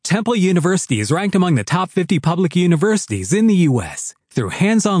Temple University is ranked among the top 50 public universities in the U.S. Through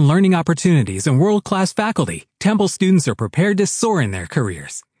hands-on learning opportunities and world-class faculty, Temple students are prepared to soar in their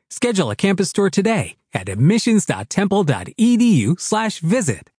careers. Schedule a campus tour today at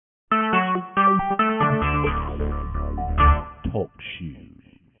admissions.temple.edu/visit. Talk shoes.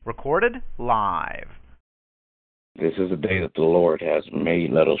 Recorded live. This is a day that the Lord has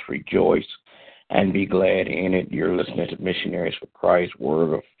made. Let us rejoice and be glad in it. You're listening to Missionaries for Christ,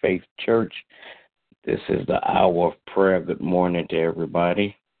 Word of Faith Church. This is the hour of prayer. Good morning to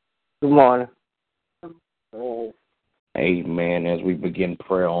everybody. Good morning. Amen. As we begin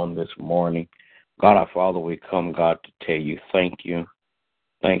prayer on this morning, God our Father, we come, God, to tell you thank you.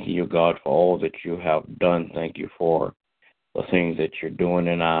 Thank you, God, for all that you have done. Thank you for the things that you're doing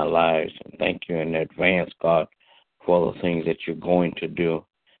in our lives. And thank you in advance, God, for the things that you're going to do.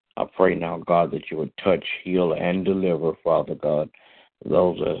 I pray now, God, that you would touch, heal, and deliver, Father God,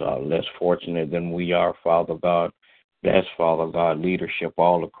 those that are less fortunate than we are, Father God. Bless, Father God, leadership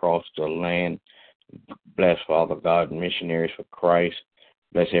all across the land. Bless, Father God, Missionaries for Christ.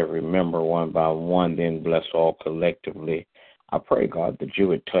 Bless every member one by one, then bless all collectively. I pray, God, that you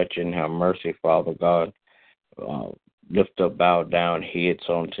would touch and have mercy, Father God. Lift up, bow down heads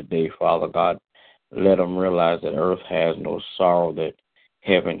on today, Father God. Let them realize that earth has no sorrow, that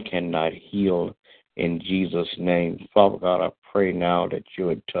heaven cannot heal. In Jesus' name, Father God, I pray now that you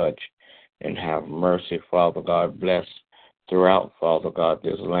would touch and have mercy, Father God. Bless throughout, Father God,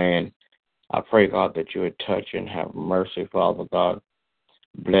 this land. I pray, God, that you would touch and have mercy, Father God.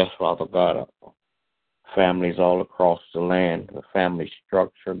 Bless, Father God, families all across the land, the family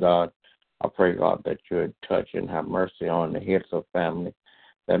structure, God. I pray, God, that you would touch and have mercy on the heads of family,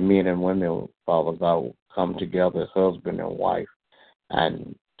 that men and women, Father God, will come together as husband and wife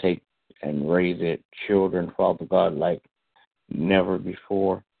and take and raise their children, Father God, like never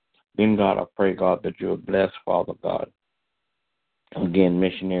before. Then, God, I pray, God, that you would bless, Father God, again,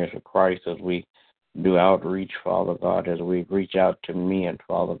 Missionaries for Christ, as we do outreach, Father God, as we reach out to men,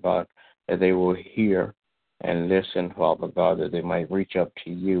 Father God, that they will hear and listen, Father God, that they might reach up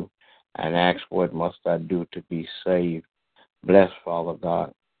to you and ask, what must I do to be saved? Bless, Father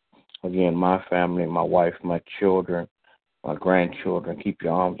God, again, my family, my wife, my children, my grandchildren. Keep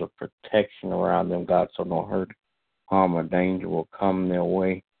your arms of protection around them, God, so no hurt, harm, or danger will come their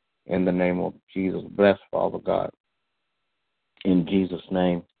way. In the name of Jesus, bless, Father God. In Jesus'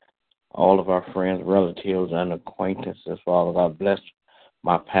 name, all of our friends, relatives, and acquaintances, Father God, bless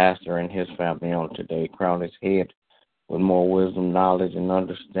my pastor and his family on today. Crown his head with more wisdom, knowledge, and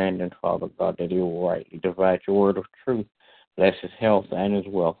understanding, Father God, that he will rightly divide your word of truth. Bless his health and his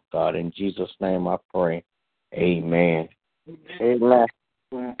wealth, God. In Jesus' name I pray. Amen. Amen.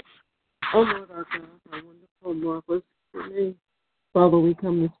 Oh, Lord, our God, our wonderful, marvelous name. Father, we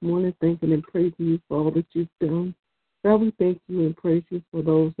come this morning thanking and praising you for all that you've done. God, we thank you and praise you for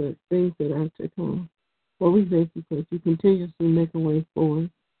those things that are to come. Lord, we thank you because you continuously make a way for us.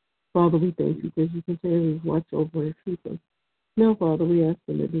 Father, we thank you because you continue to watch over and keep us. Now, Father, we ask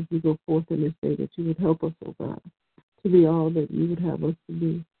that as we go forth in this day that you would help us, oh God, to be all that you would have us to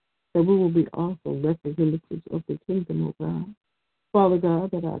be, that we will be also representatives of the kingdom, oh God. Father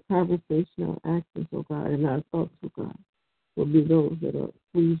God, that our conversation, our actions, oh God, and our thoughts, oh God, will be those that are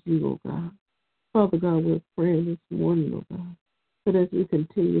please you, oh God. Father God, we're praying this morning, oh God, that as we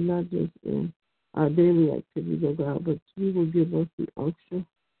continue not just in our daily activities, oh God, but you will give us the unction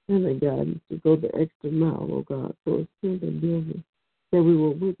and the guidance to go the extra mile, oh God, towards kingdom building, that we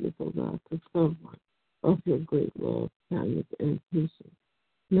will witness, oh God, to someone of your great love, kindness, and patience.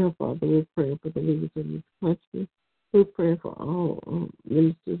 Now, Father, we're praying for the leaders of this country. We're praying for all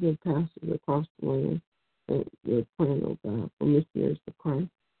ministers and pastors across the land. And we're praying, oh God, for Missionaries for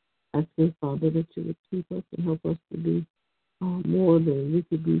Christ. Asking, Father, that you would keep us and help us to be more than we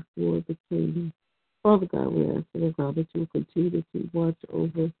could be for the kingdom. Father God, we ask, oh God, that you will continue to watch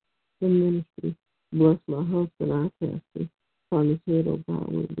over the ministry. Bless my husband, our pastor, on his head, oh God,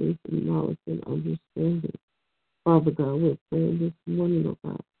 with wisdom, knowledge, and understanding. Father God, we're praying this morning, oh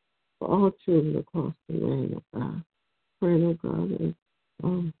God, for all children across the land, oh God. Praying, oh God, that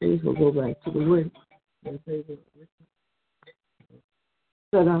things will go back to the way that they were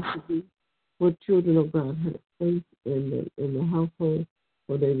set out to be. For children, oh God, have faith in the household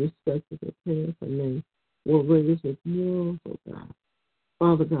where they respected their parents and they were raised with morals, oh God.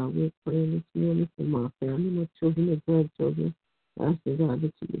 Father God, we're praying this morning for my family, my children and grandchildren, asking God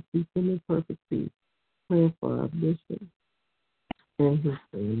that you would keep them in perfect peace. Praying for our bishop and his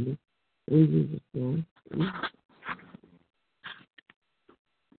family. In Jesus' name.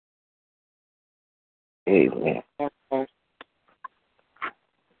 Amen.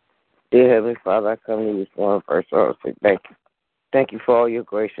 Dear Heavenly Father, I come to you this morning first, Lord, say thank you. Thank you for all your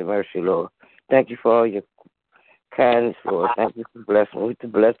grace and mercy, Lord. Thank you for all your kindness, Lord. Thank you for blessing me with the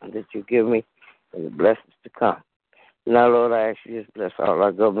blessings that you give me and the blessings to come. Now, Lord, I ask you to just bless all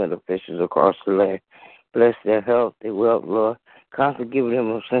our government officials across the land. Bless their health, their wealth, Lord. Constantly giving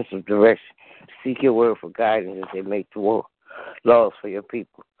them a sense of direction. Seek your word for guidance as they make the laws for your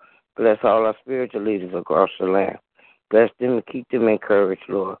people. Bless all our spiritual leaders across the land. Bless them and keep them encouraged,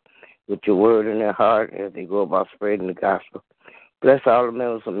 Lord, with your word in their heart as they go about spreading the gospel. Bless all the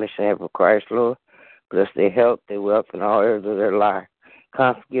members of Missionary for Christ, Lord. Bless their health, their wealth, and all areas of their life.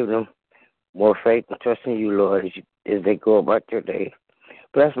 Constantly give them more faith and trust in you, Lord, as they go about their day.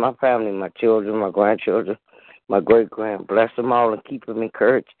 Bless my family, my children, my grandchildren, my great-grand. Bless them all and keep them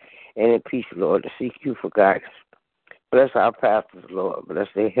encouraged and in peace, Lord, to seek you for guidance. Bless our pastors, Lord. Bless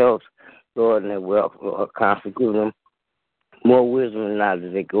their health, Lord, and their wealth, Lord. Constantly give them more wisdom and knowledge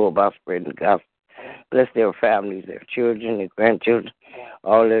as they go about spreading the gospel. Bless their families, their children, their grandchildren,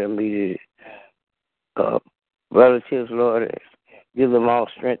 all their immediate relatives, Lord. Give them all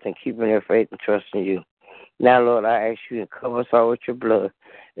strength and keeping their faith and trust in you. Now, Lord, I ask you to cover us all with your blood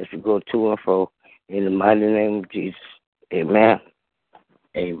as we go to and fro. In the mighty name of Jesus. Amen.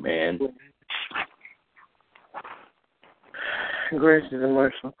 Amen. Gracious and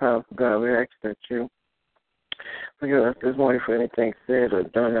merciful, powerful God, we ask that you forgive us this morning for anything said or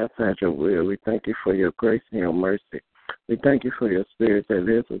done outside your will. We thank you for your grace and your mercy. We thank you for your spirit that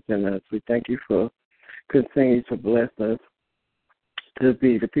lives within us. We thank you for continuing to bless us to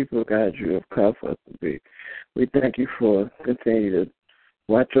be the people of God you have called for us to be. We thank you for continuing to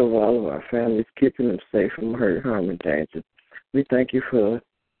watch over all of our families, keeping them safe from hurt, harm, and danger. We thank you for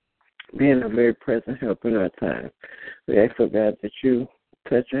being a very present help in our time. We ask, oh God, that you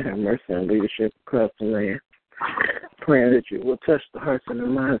touch and have mercy on leadership across the land, praying that you will touch the hearts and the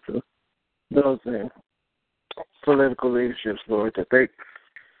minds of those in political leaderships, Lord, that they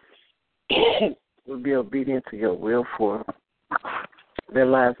will be obedient to your will for their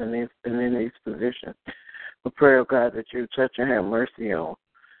lives in these positions. We pray, oh God, that you touch and have mercy on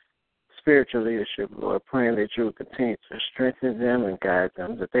spiritual leadership, Lord, praying that you will continue to strengthen them and guide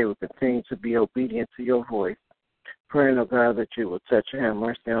them, that they will continue to be obedient to your voice. Praying, oh God, that you will touch and have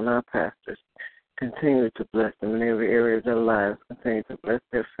mercy on our pastors. Continue to bless them in every area of their lives. Continue to bless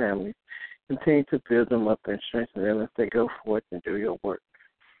their families. Continue to build them up and strengthen them as they go forth and do your work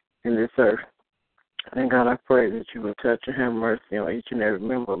in this earth. And God, I pray that you will touch and have mercy on each and every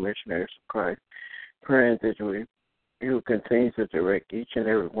member of Missionaries of Christ. Praying that you will continue to direct each and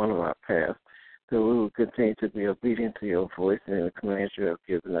every one of our paths, that we will continue to be obedient to your voice and the commands you have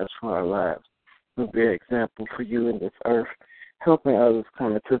given us for our lives. We'll be an example for you in this earth, helping others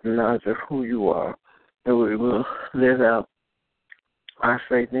come into the knowledge of who you are, that we will live out our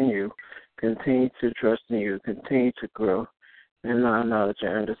faith in you, continue to trust in you, continue to grow in our knowledge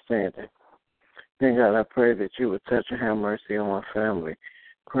and understanding. Then, God, I pray that you would touch and have mercy on my family,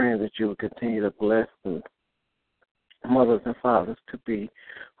 praying that you would continue to bless them, mothers and fathers to be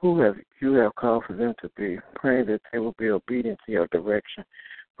who you have called for them to be, praying that they will be obedient to your direction,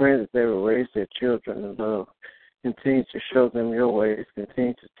 praying that they will raise their children in love, continue to show them your ways,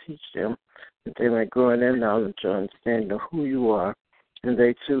 continue to teach them that they may grow in their knowledge and understanding of who you are, and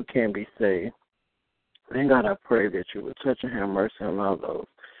they too can be saved. Then, God, I pray that you would touch and have mercy on all those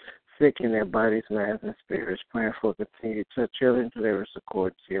sick in their bodies, minds, and spirits, praying for continued touch, healing, deliverance,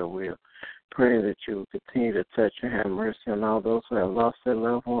 according to your will. Praying that you will continue to touch and have mercy on all those who have lost their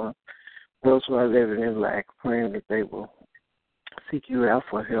loved ones, those who are living in lack, praying that they will seek you out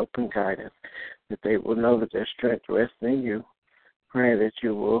for help and guidance, that they will know that their strength rests in you, praying that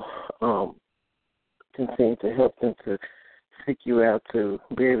you will continue to help them to seek you out to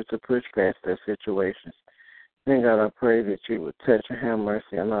be able to push past their situations. Then, God, I pray that you would touch and have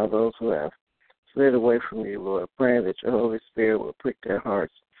mercy on all those who have slid away from you, Lord, praying that your Holy Spirit will prick their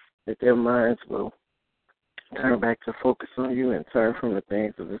hearts, that their minds will turn back to focus on you and turn from the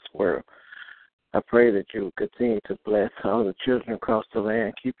things of this world. I pray that you will continue to bless all the children across the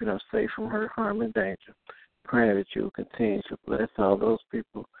land, keeping them safe from hurt, harm, and danger. Praying that you will continue to bless all those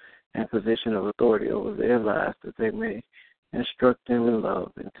people in position of authority over their lives, that they may instruct them in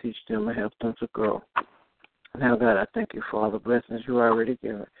love and teach them and help them to grow. Now, God, I thank you for all the blessings you already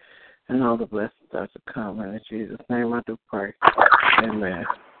given and all the blessings that are to come. And in Jesus' name I do pray. Amen.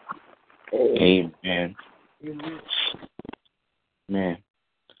 Amen. Amen.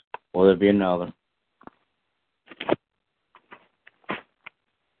 Will there be another?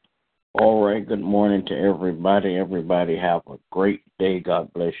 All right. Good morning to everybody. Everybody have a great day.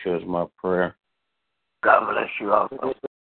 God bless you is my prayer. God bless you also.